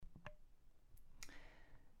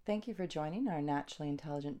Thank you for joining our Naturally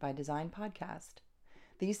Intelligent by Design podcast.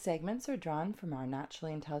 These segments are drawn from our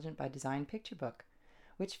Naturally Intelligent by Design picture book,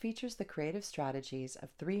 which features the creative strategies of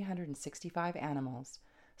 365 animals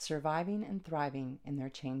surviving and thriving in their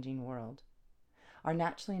changing world. Our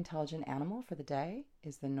naturally intelligent animal for the day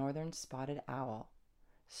is the northern spotted owl,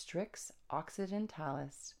 Strix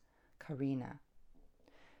occidentalis carina.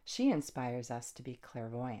 She inspires us to be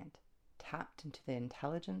clairvoyant, tapped into the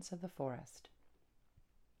intelligence of the forest.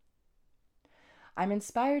 I'm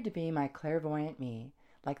inspired to be my clairvoyant me,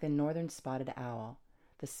 like the northern spotted owl,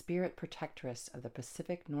 the spirit protectress of the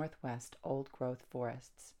Pacific Northwest old-growth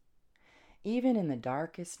forests. Even in the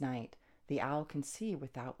darkest night, the owl can see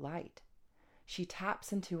without light. She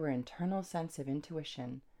taps into her internal sense of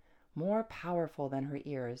intuition, more powerful than her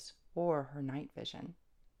ears or her night vision.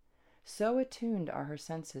 So attuned are her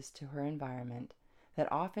senses to her environment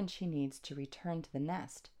that often she needs to return to the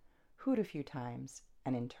nest, hoot a few times,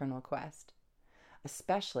 an internal quest,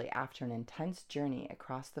 especially after an intense journey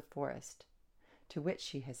across the forest, to which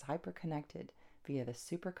she has hyperconnected via the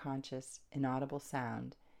superconscious, inaudible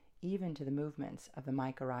sound, even to the movements of the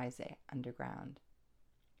mycorrhizae underground.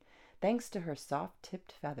 Thanks to her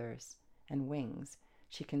soft-tipped feathers and wings,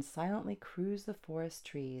 she can silently cruise the forest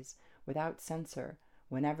trees without censor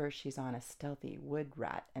whenever she's on a stealthy wood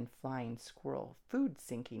rat and flying squirrel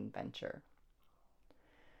food-sinking venture.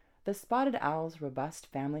 The spotted owl's robust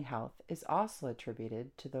family health is also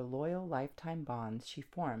attributed to the loyal lifetime bonds she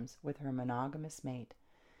forms with her monogamous mate,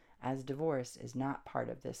 as divorce is not part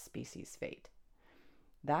of this species' fate.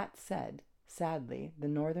 That said, sadly, the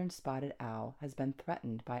northern spotted owl has been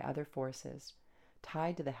threatened by other forces,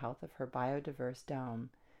 tied to the health of her biodiverse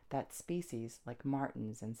dome that species like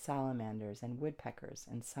martins and salamanders and woodpeckers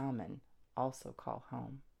and salmon also call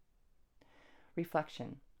home.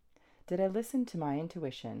 Reflection. Did I listen to my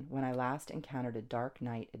intuition when I last encountered a dark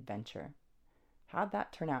night adventure? How'd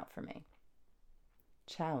that turn out for me?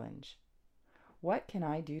 Challenge. What can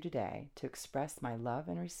I do today to express my love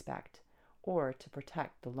and respect or to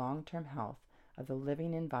protect the long-term health of the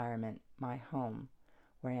living environment, my home,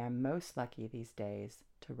 where I am most lucky these days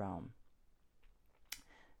to roam?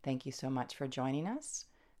 Thank you so much for joining us.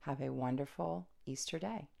 Have a wonderful Easter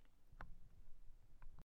day.